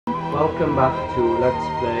Welcome back to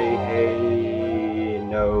Let's Play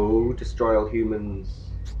Destroy All Humans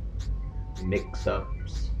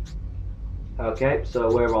Mix-Ups. Okay,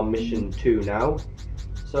 so we're on mission 2 now.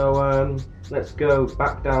 So let's go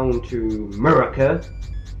back down to America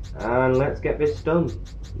and let's get this done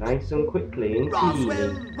nice and quickly and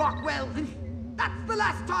Rockwell, that's the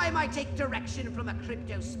last time I take direction from a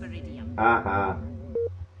cryptosporidium. Aha.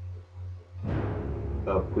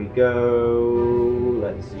 Up we go.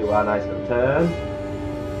 Let's do our nice little turn.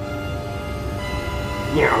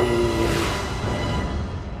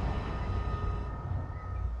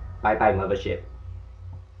 Bye bye, mothership.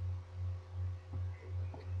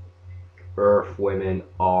 Earth women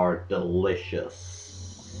are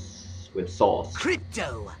delicious. With sauce.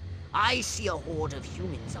 Crypto! I see a horde of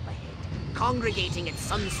humans up ahead, congregating at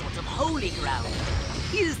some sort of holy ground.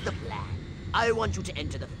 Here's the plan. I want you to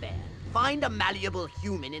enter the fair. Find a malleable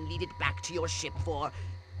human and lead it back to your ship for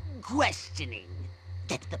questioning.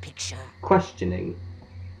 Get the picture? Questioning?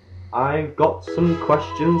 I've got some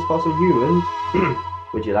questions for some humans.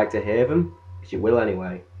 Would you like to hear them? Because you will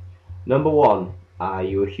anyway. Number 1, are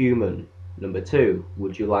you a human? Number 2,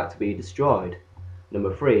 would you like to be destroyed?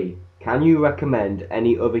 Number 3, can you recommend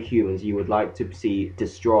any other humans you would like to see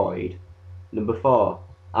destroyed? Number 4,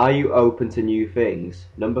 are you open to new things?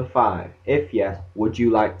 Number 5, if yes, would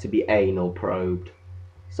you like to be anal probed?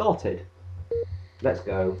 Sorted. Let's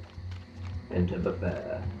go. Enter the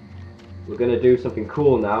fair. We're going to do something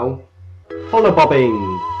cool now.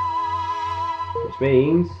 Holobobbing! Which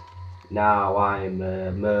means, now I'm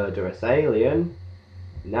a murderous alien.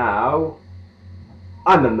 Now,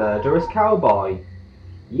 I'm a murderous cowboy.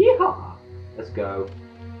 Yeehaw! Let's go.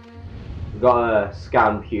 We've got to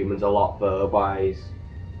scan humans a lot though, otherwise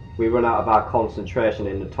if we run out of our concentration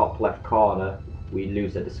in the top left corner, we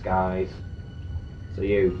lose the disguise. So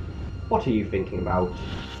what are you thinking about?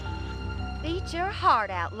 Beat your heart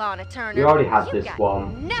out, Lana Turner. You already had You this got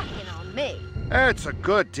one. Nothing on me. It's a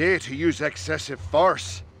good day to use excessive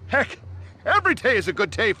force. Heck, every day is a good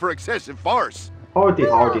day for excessive force. Hardy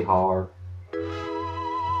hardy har.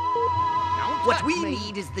 What we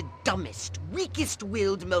need is the dumbest,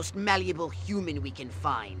 weakest-willed, most malleable human we can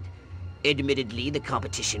find. Admittedly, the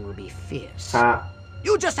competition will be fierce.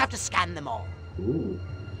 You just have to scan them all. Ooh.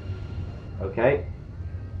 Okay.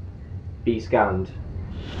 Be scanned.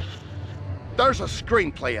 There's a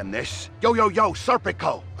screenplay in this. Yo,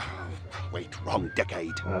 Serpico. Wait, wrong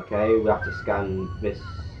decade. Okay, we have to scan this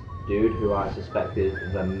dude who I suspect is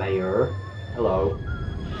the mayor. Hello.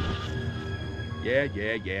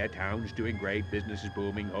 Yeah, town's doing great, business is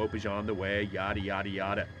booming, hope is on the way, yada yada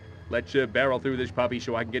yada. Let's barrel through this puppy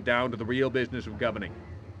so I can get down to the real business of governing.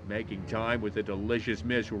 Making time with the delicious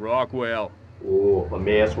Miss Rockwell. Ooh, the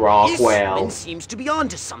Miss Rockwell. This woman seems to be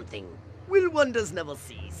onto something. Will wonders never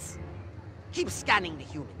cease? Keep scanning the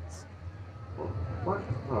humans. What?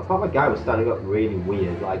 Oh, I thought the guy was standing up really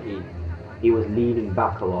weird, like he was leaning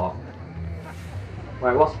back a lot.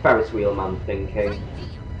 Right, what's Ferris Wheel Man thinking?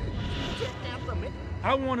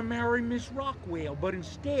 I want to marry Miss Rockwell, but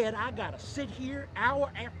instead I gotta sit here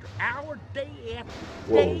hour after hour, day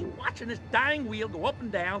after day, watching this dang wheel go up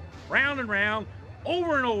and down, round and round,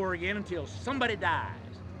 over and over again until somebody dies.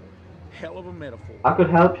 Hell of a metaphor. I could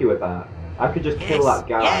help you with that. I could just kill that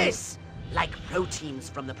guy. Yes! Like proteins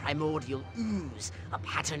from the primordial ooze, a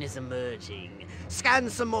pattern is emerging. Scan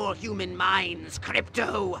some more human minds,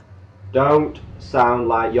 Crypto! Don't sound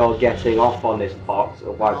like you're getting off on this, Pox,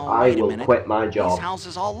 otherwise I will quit my job. These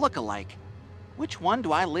houses all look alike. Which one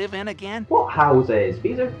do I live in again? What houses?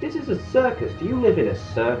 This is a circus. Do you live in a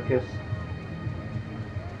circus?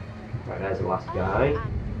 Right, there's the last guy.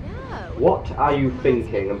 What are you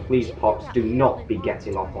thinking? And please, Pox, do not be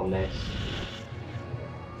getting off on this.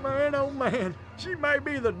 Man, oh man, she may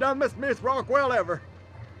be the dumbest Miss Rockwell ever.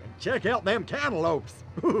 And check out them cantaloupes.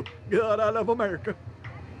 God, I love America.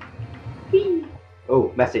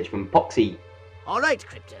 Oh, message from Poxy. Alright,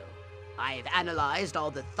 Crypto. I've analyzed all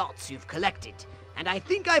the thoughts you've collected, and I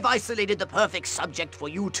think I've isolated the perfect subject for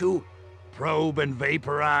you to... Probe and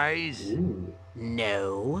vaporize? Ooh.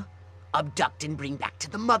 No. Abduct and bring back to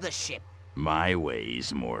the mothership. My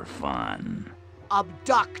way's more fun.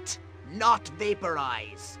 Abduct, not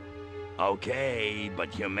vaporize. Okay,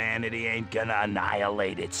 but humanity ain't gonna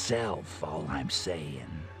annihilate itself, all I'm saying.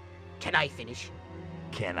 Can I finish?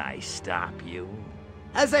 Can I stop you?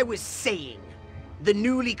 As I was saying, the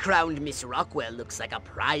newly crowned Miss Rockwell looks like a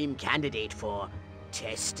prime candidate for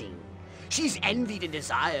testing. She's envied and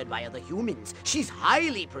desired by other humans. She's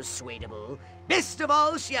highly persuadable. Best of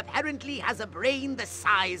all, she apparently has a brain the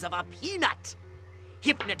size of a peanut.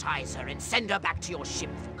 Hypnotize her and send her back to your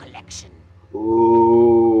ship for collection.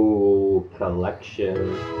 Ooh.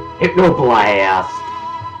 selection. Hypnoblast!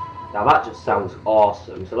 Now that just sounds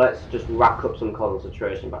awesome, so let's just rack up some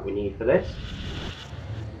concentration that we need for this.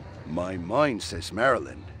 My mind says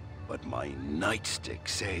Maryland, but my nightstick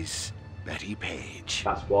says Betty Page.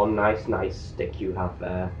 That's one nice stick you have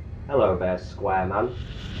there. Hello there, square man.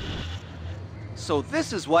 So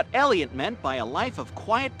this is what Elliot meant by a life of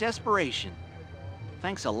quiet desperation.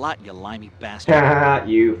 Thanks a lot, you limey bastard.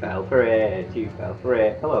 You fell for it, you fell for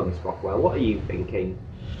it. Hello, Miss Rockwell, what are you thinking?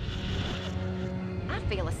 I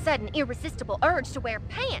feel a sudden irresistible urge to wear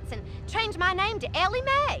pants and change my name to Ellie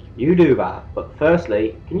Mae. You do that, but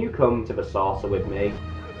firstly, can you come to the saucer with me?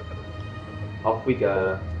 Off we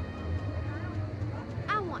go.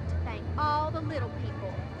 I want to thank all the little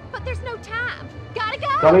people, but there's no time. Gotta go!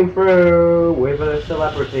 Coming through with a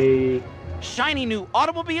celebrity. Shiny new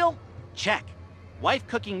automobile? Check. Wife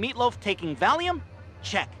cooking meatloaf taking Valium?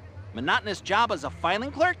 Check. Monotonous job as a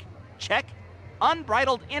filing clerk? Check.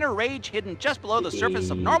 Unbridled inner rage hidden just below the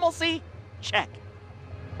surface of normalcy? Check.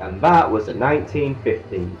 And that was the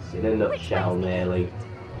 1950s in a nutshell, nearly.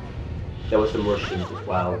 There were some Russians as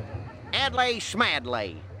well. Adley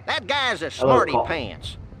Smadley. That guy's a Hello, smarty Cop.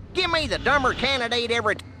 pants. Give me the dumber candidate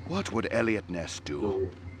every What would Elliot Ness do?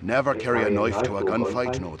 Ooh. Never carry a knife to a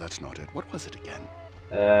gunfight? gunfight? No, that's not it. What was it again?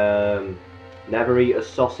 Never eat a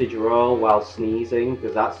sausage roll while sneezing,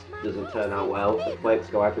 because that doesn't turn out well. The flakes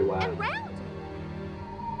go everywhere. And round.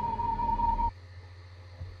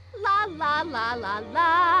 La la la la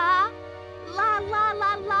la. La la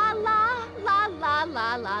la la la. La la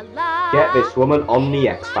la la la. Get this woman on the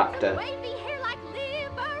X Factor. Wavy hair like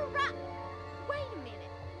Libera. Wait a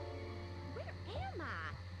minute. Where am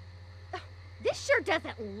I? This sure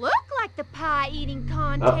doesn't look like the pie eating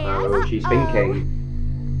contest. Uh-oh, she's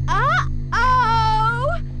thinking. Uh-oh!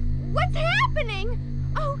 What's happening?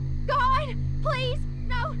 Oh, God, please,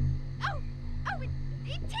 no. Oh, it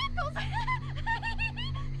tickles.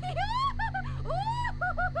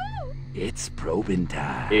 It's probing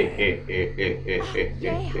time. Yeah,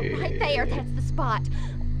 right there, that's the spot.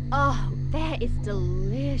 Oh, that is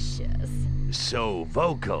delicious. So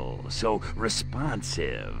vocal, so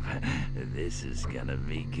responsive. This is gonna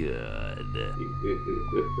be good.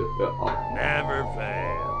 Never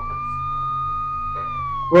fail.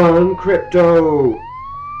 Run, Crypto!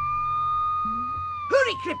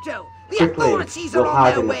 Hurry, Crypto! The Quickly, authorities are we'll on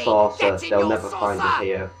hide their in the way! saucer. Get in They'll your never find us saucer!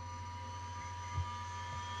 here.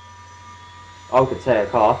 I could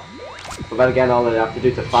take off, but then again, all they have to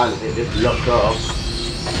do to find us is just look up.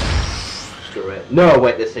 Screw it. No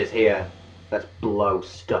witnesses here. Let's blow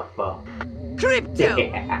stuff up. Crypto!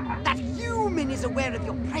 That human is aware of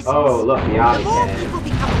your presence. Oh, look, the The army more came. people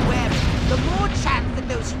become aware of it, the more chance that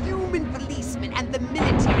those human policemen and the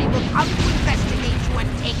military will come to investigate you and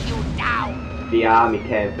take you down. The army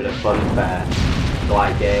came for the fun fair, so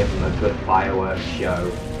I gave them a good fireworks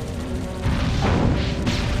show.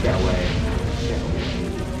 Get away. Get away.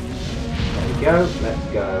 There we go. Let's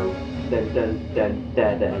go. Dun dun dun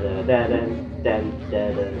dun dun dun dun dun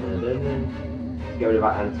dun dun dun dun. Let's go to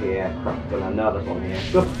that anti-aircraft gun. I know there's one here.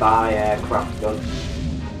 Goodbye, aircraft gun.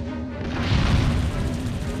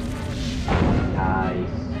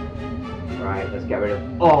 Nice. Right, let's get rid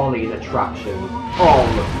of all these attractions. All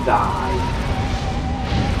must die.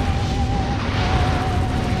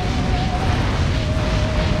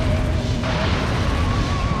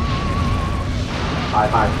 Bye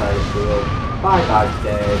bye Ferris wheel. Bye bye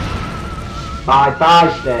stage. Bye bye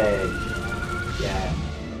stage. Yeah.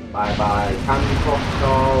 Bye bye candy cross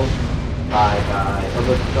stall. Bye bye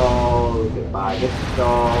other stall. Goodbye this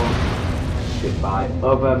stall. Goodbye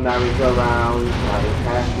other merry-go-round. Bye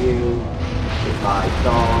curfew. Goodbye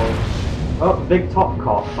stall. Oh, big top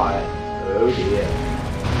caught fire. Oh dear.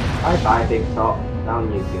 Bye bye big top.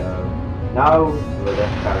 Down you go. Now with a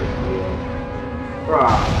Ferris wheel.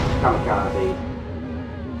 Rah, kamikaze.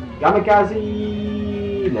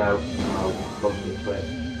 Kamikaze! No. Oh, bump into it.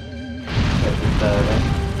 Let's return it.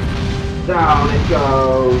 Down it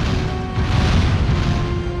goes!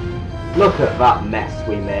 Look at that mess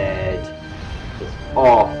we made. It's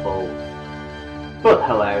awful. But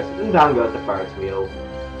hilarious. And down goes the Ferris wheel.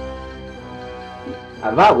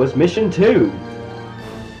 And that was mission 2.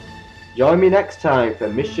 Join me next time for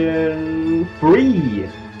mission 3.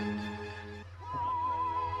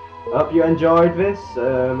 Hope you enjoyed this.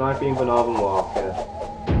 I've been the Northern Walker.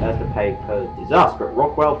 There's the paper. Disaster at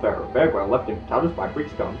Rockwell Fairground left in fatalities by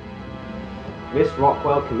freaks gone. Miss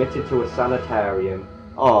Rockwell committed to a sanitarium.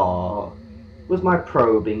 Aww. Was my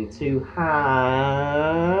probing too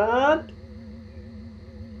hard?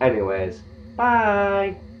 Anyways,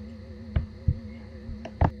 bye.